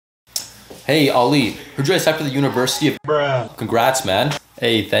Hey, Ali, heard you accepted the University of... Bruh. Congrats, man.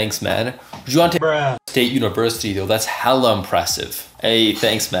 Hey, thanks, man. Heard you want to Bruh. State University, though. That's hella impressive. Hey,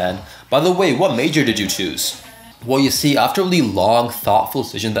 thanks, man. By the way, what major did you choose? Well, you see, after a really long, thoughtful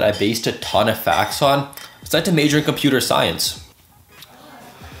decision that I based a ton of facts on, I decided to major in computer science.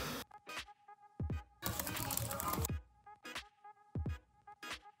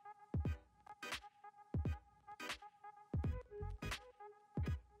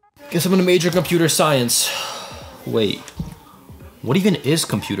 Guess I'm gonna major in computer science. Wait, what even is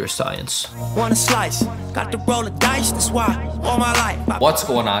computer science? Want a slice, got to roll the dice, that's why all my life. What's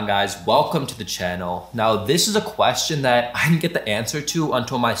going on, guys? Welcome to the channel. Now, this is a question that I didn't get the answer to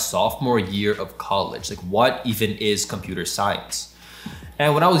until my sophomore year of college. Like, what even is computer science?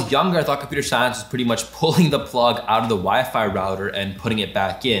 And when I was younger, I thought computer science was pretty much pulling the plug out of the Wi-Fi router and putting it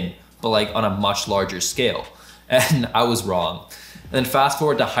back in, but like on a much larger scale. And I was wrong. And then fast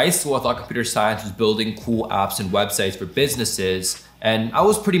forward to high school, I thought computer science was building cool apps and websites for businesses, and I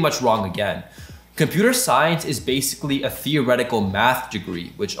was pretty much wrong again. Computer science is basically a theoretical math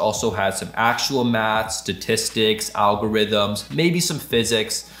degree, which also has some actual math, statistics, algorithms, maybe some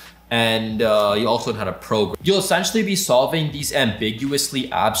physics, and you also know how to program. You'll essentially be solving these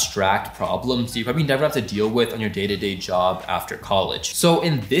ambiguously abstract problems that you probably never have to deal with on your day-to-day job after college. So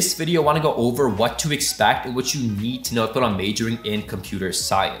in this video, I want to go over what to expect and what you need to know about on majoring in computer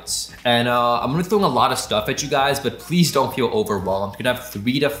science. And I'm going to throw a lot of stuff at you guys, but please don't feel overwhelmed. You're going to have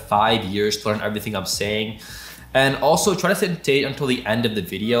 3 to 5 years to learn everything I'm saying. And also try to stay until the end of the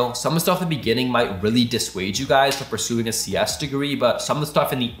video. Some of the stuff at the beginning might really dissuade you guys from pursuing a CS degree, but some of the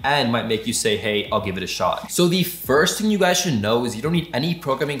stuff in the end might make you say, hey, I'll give it a shot. So the first thing you guys should know is you don't need any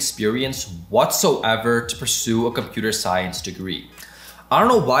programming experience whatsoever to pursue a computer science degree. I don't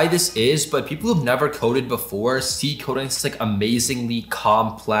know why this is, but people who've never coded before see coding as like amazingly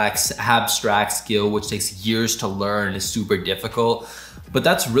complex, abstract skill, which takes years to learn and is super difficult. But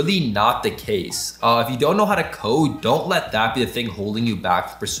that's really not the case. If you don't know how to code, don't let that be the thing holding you back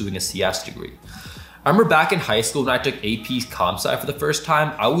from pursuing a CS degree. I remember back in high school when I took AP Comp Sci for the first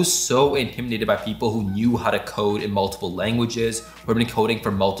time, I was so intimidated by people who knew how to code in multiple languages, who had been coding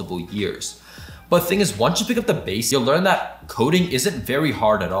for multiple years. But the thing is, once you pick up the basics, you'll learn that coding isn't very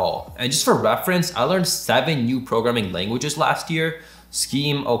hard at all. And just for reference, I learned 7 new programming languages last year: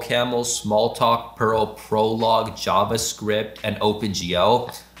 Scheme, OCaml, Smalltalk, Perl, Prolog, JavaScript, and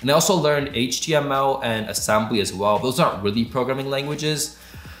OpenGL. And I also learned HTML and assembly as well. Those aren't really programming languages.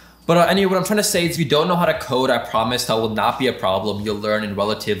 But anyway, what I'm trying to say is if you don't know how to code, I promise that will not be a problem. You'll learn in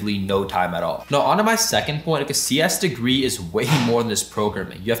relatively no time at all. Now, on to my second point, like a CS degree is way more than just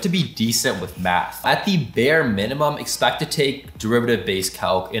programming. You have to be decent with math. At the bare minimum, expect to take derivative-based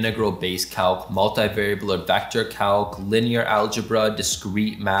calc, integral-based calc, multivariable or vector calc, linear algebra,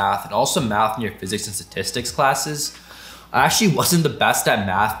 discrete math, and also math in your physics and statistics classes. I actually wasn't the best at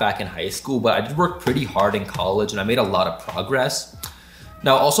math back in high school, but I did work pretty hard in college and I made a lot of progress.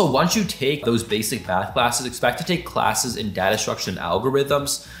 Now, also, once you take those basic math classes, expect to take classes in data structure and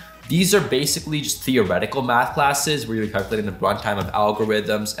algorithms. These are basically just theoretical math classes where you're calculating the runtime of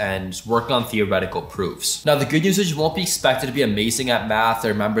algorithms and just working on theoretical proofs. Now, the good news is you won't be expected to be amazing at math or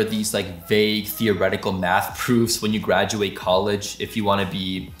remember these like vague theoretical math proofs when you graduate college if you want to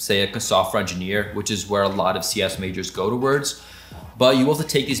be, say, a software engineer, which is where a lot of CS majors go towards. But you will have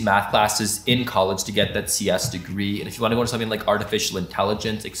to take these math classes in college to get that CS degree. And if you want to go into something like artificial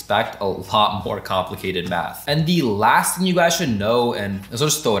intelligence, expect a lot more complicated math. And the last thing you guys should know, and I'll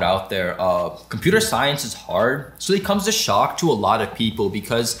just throw it out there, computer science is hard. So it comes as a shock to a lot of people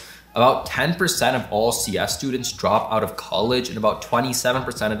because about 10% of all CS students drop out of college and about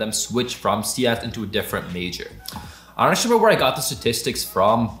 27% of them switch from CS into a different major. I don't actually remember where I got the statistics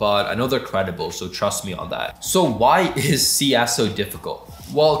from, but I know they're credible, so trust me on that. So why is CS so difficult?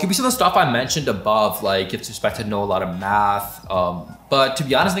 Well, it could be some of the stuff I mentioned above, like you have to expect to know a lot of math, but to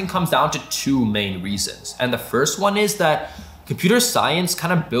be honest, I think it comes down to 2 main reasons. And the first one is that computer science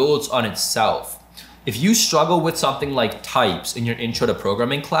kind of builds on itself. If you struggle with something like types in your intro to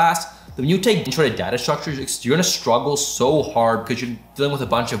programming class, then when you take intro to data structures, you're gonna struggle so hard because you're dealing with a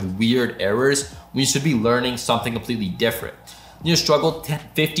bunch of weird errors when you should be learning something completely different. You struggle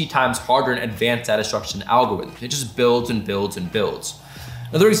 50 times harder in advanced data structures and algorithms. It just builds and builds and builds.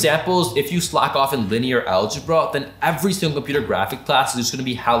 Another example is if you slack off in linear algebra, then every single computer graphic class is just gonna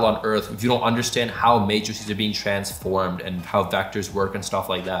be hell on earth if you don't understand how matrices are being transformed and how vectors work and stuff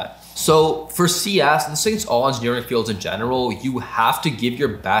like that. So for CS, and this thing's all engineering fields in general, you have to give your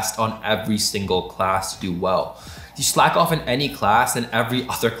best on every single class to do well. If you slack off in any class, then every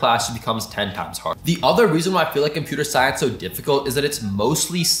other class becomes 10 times harder. The other reason why I feel like computer science is so difficult is that it's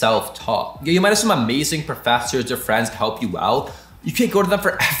mostly self-taught. You might have some amazing professors or friends to help you out. You can't go to them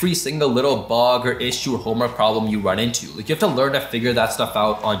for every single little bug or issue or homework problem you run into. Like, you have to learn to figure that stuff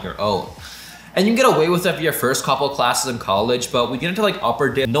out on your own. And you can get away with it for your first couple of classes in college, but when you get into like upper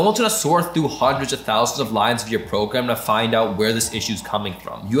dip, no one's gonna sort through hundreds of thousands of lines of your program to find out where this issue is coming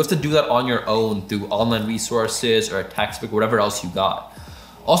from. You have to do that on your own through online resources or a textbook, whatever else you got.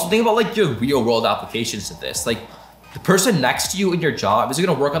 Also think about like your real world applications to this. Like, the person next to you in your job is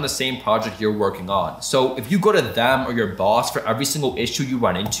gonna work on the same project you're working on. So if you go to them or your boss for every single issue you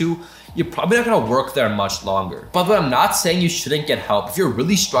run into, you're probably not gonna work there much longer. By the way, I'm not saying you shouldn't get help. If you're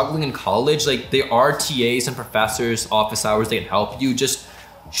really struggling in college, like, there are TAs and professors, office hours, they can help you. Just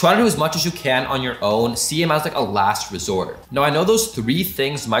try to do as much as you can on your own. See them as like a last resort. Now, I know those 3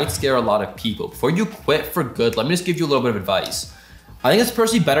 things might scare a lot of people. Before you quit for good, let me just give you a little bit of advice. I think it's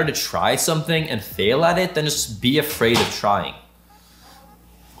personally better to try something and fail at it than just be afraid of trying.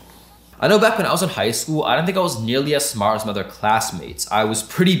 I know back when I was in high school, I didn't think I was nearly as smart as my other classmates. I was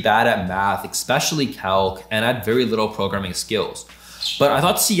pretty bad at math, especially calc, and I had very little programming skills. But I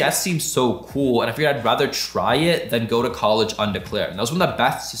thought CS seemed so cool, and I figured I'd rather try it than go to college undeclared. And that was one of the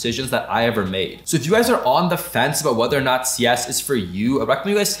best decisions that I ever made. So if you guys are on the fence about whether or not CS is for you, I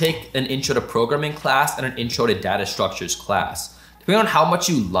recommend you guys take an intro to programming class and an intro to data structures class. Depending on how much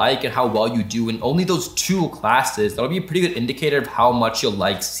you like and how well you do in only those 2 classes, that'll be a pretty good indicator of how much you'll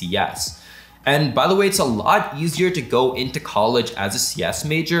like CS. And by the way, it's a lot easier to go into college as a CS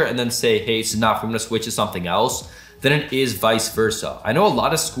major and then say, hey, it's enough, I'm gonna switch to something else, than it is vice versa. I know a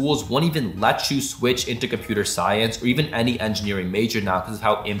lot of schools won't even let you switch into computer science or even any engineering major now because of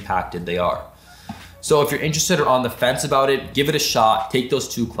how impacted they are. So if you're interested or on the fence about it, give it a shot, take those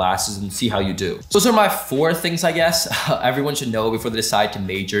 2 classes and see how you do. Those are my 4 things, I guess, everyone should know before they decide to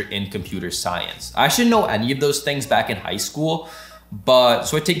major in computer science. I didn't know any of those things back in high school, but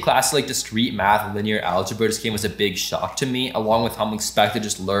so I take classes like discrete math and linear algebra just came as a big shock to me, along with how I'm expected to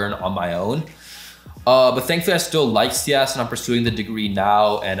just learn on my own. But thankfully I still like CS and I'm pursuing the degree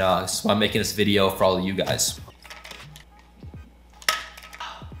now, and that's why I'm making this video for all of you guys.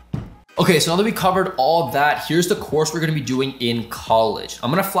 Okay, so now that we covered all of that, here's the course we're gonna be doing in college. I'm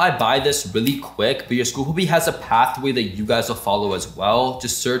gonna fly by this really quick, but your school probably has a pathway that you guys will follow as well.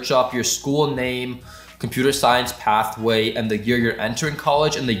 Just search up your school name, computer science pathway, and the year you're entering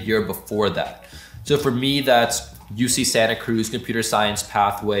college and the year before that. So for me, that's UC Santa Cruz Computer Science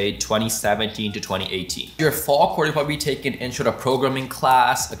Pathway 2017 to 2018. Your fall course, you'll probably take an intro to programming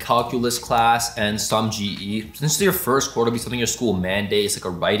class, a calculus class, and some GE. Since your first quarter will be something your school mandates, like a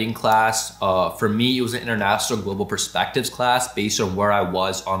writing class. For me, it was an international global perspectives class based on where I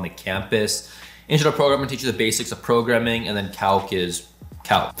was on the campus. Intro to programming teaches the basics of programming, and then calc is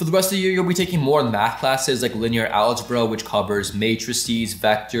calc. For the rest of the year, you'll be taking more math classes like linear algebra, which covers matrices,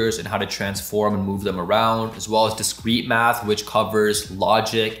 vectors, and how to transform and move them around, as well as discrete math, which covers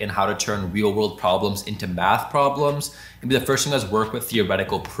logic and how to turn real world problems into math problems. It'll be the first thing you guys work with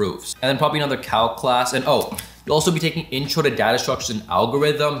theoretical proofs. And then probably another calc class. And you'll also be taking intro to data structures and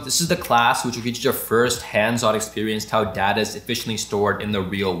algorithms. This is the class which will get you your first hands-on experience to how data is efficiently stored in the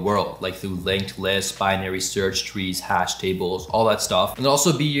real world, like through linked lists, binary search trees, hash tables, all that stuff. And there'll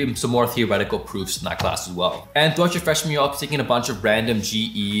also be some more theoretical proofs in that class as well. And throughout your freshman year, I'll be taking a bunch of random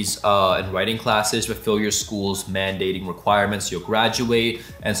GEs and writing classes to fulfill your school's mandating requirements. You'll graduate,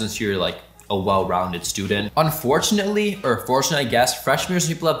 and since you're like a well-rounded student. Unfortunately, or fortunately I guess, freshman years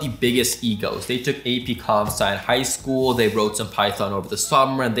people have the biggest egos. They took AP Comp Sci in high school, they wrote some Python over the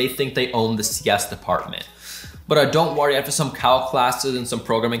summer, and they think they own the CS department. But don't worry, after some calc classes and some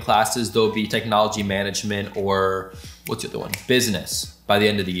programming classes, there'll be technology management or, what's the other one? Business by the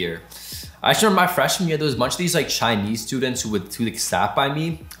end of the year. I actually remember my freshman year, there was a bunch of these like Chinese students who sat by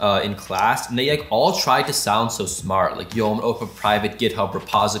me in class, and they like all tried to sound so smart. Like, yo, I'm gonna open a private GitHub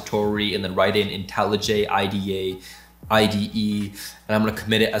repository and then write in IntelliJ, IDE, and I'm gonna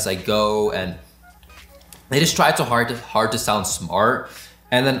commit it as I go. And they just tried so hard to sound smart.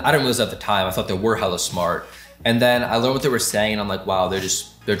 And then I didn't realize at the time, I thought they were hella smart. And then I learned what they were saying, and I'm like, wow,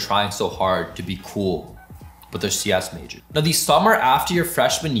 they're trying so hard to be cool, but they're CS major. Now the summer after your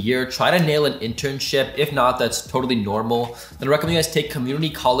freshman year, try to nail an internship. If not, that's totally normal. Then I recommend you guys take community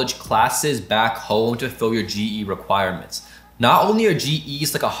college classes back home to fill your GE requirements. Not only are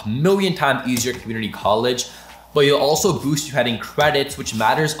GEs like 1,000,000 times easier at community college, but you'll also boost your heading credits, which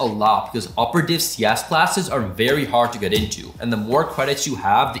matters a lot because upper div CS classes are very hard to get into. And the more credits you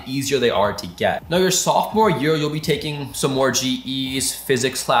have, the easier they are to get. Now your sophomore year, you'll be taking some more GEs,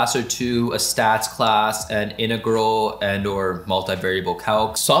 physics class or two, a stats class, and integral and or multivariable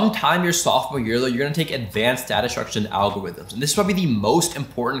calc. Sometime your sophomore year though, you're gonna take advanced data structures and algorithms. And this is probably the most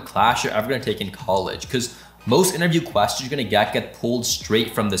important class you're ever gonna take in college because most interview questions you're gonna get pulled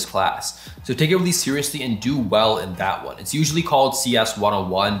straight from this class. So take it really seriously and do well in that one. It's usually called CS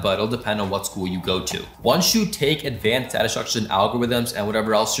 101, but it'll depend on what school you go to. Once you take advanced data structures and algorithms and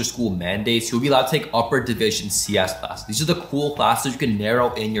whatever else your school mandates, you'll be allowed to take upper division CS classes. These are the cool classes you can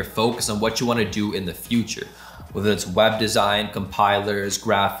narrow in your focus on what you wanna do in the future. Whether it's web design, compilers,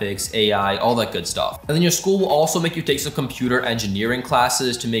 graphics, AI, all that good stuff. And then your school will also make you take some computer engineering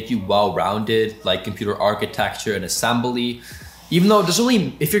classes to make you well-rounded, like computer architecture and assembly. Even though it doesn't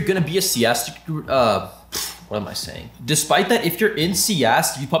really, if you're gonna be a CS, what am I saying? Despite that, if you're in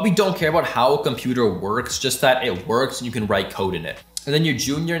CS, you probably don't care about how a computer works, just that it works and you can write code in it. And then your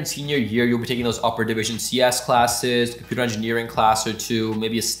junior and senior year, you'll be taking those upper division CS classes, computer engineering class or two,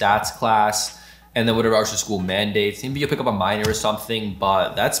 maybe a stats class, and then whatever else your school mandates. Maybe you'll pick up a minor or something,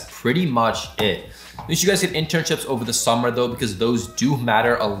 but that's pretty much it. Make sure you guys get internships over the summer though, because those do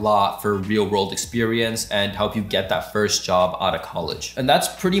matter a lot for real world experience and help you get that first job out of college. And that's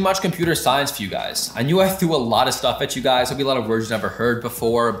pretty much computer science for you guys. I knew I threw a lot of stuff at you guys. There'll be a lot of words you've never heard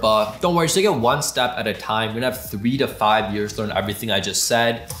before, but don't worry, just take it one step at a time. You're gonna have 3 to 5 years to learn everything I just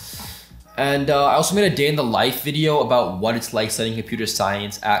said. And I also made a day in the life video about what it's like studying computer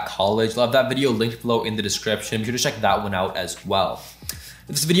science at college. I'll have that video linked below in the description. Be sure to check that one out as well.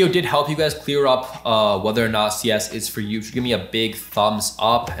 If this video did help you guys clear up whether or not CS is for you, give me a big thumbs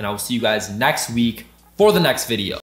up and I will see you guys next week for the next video.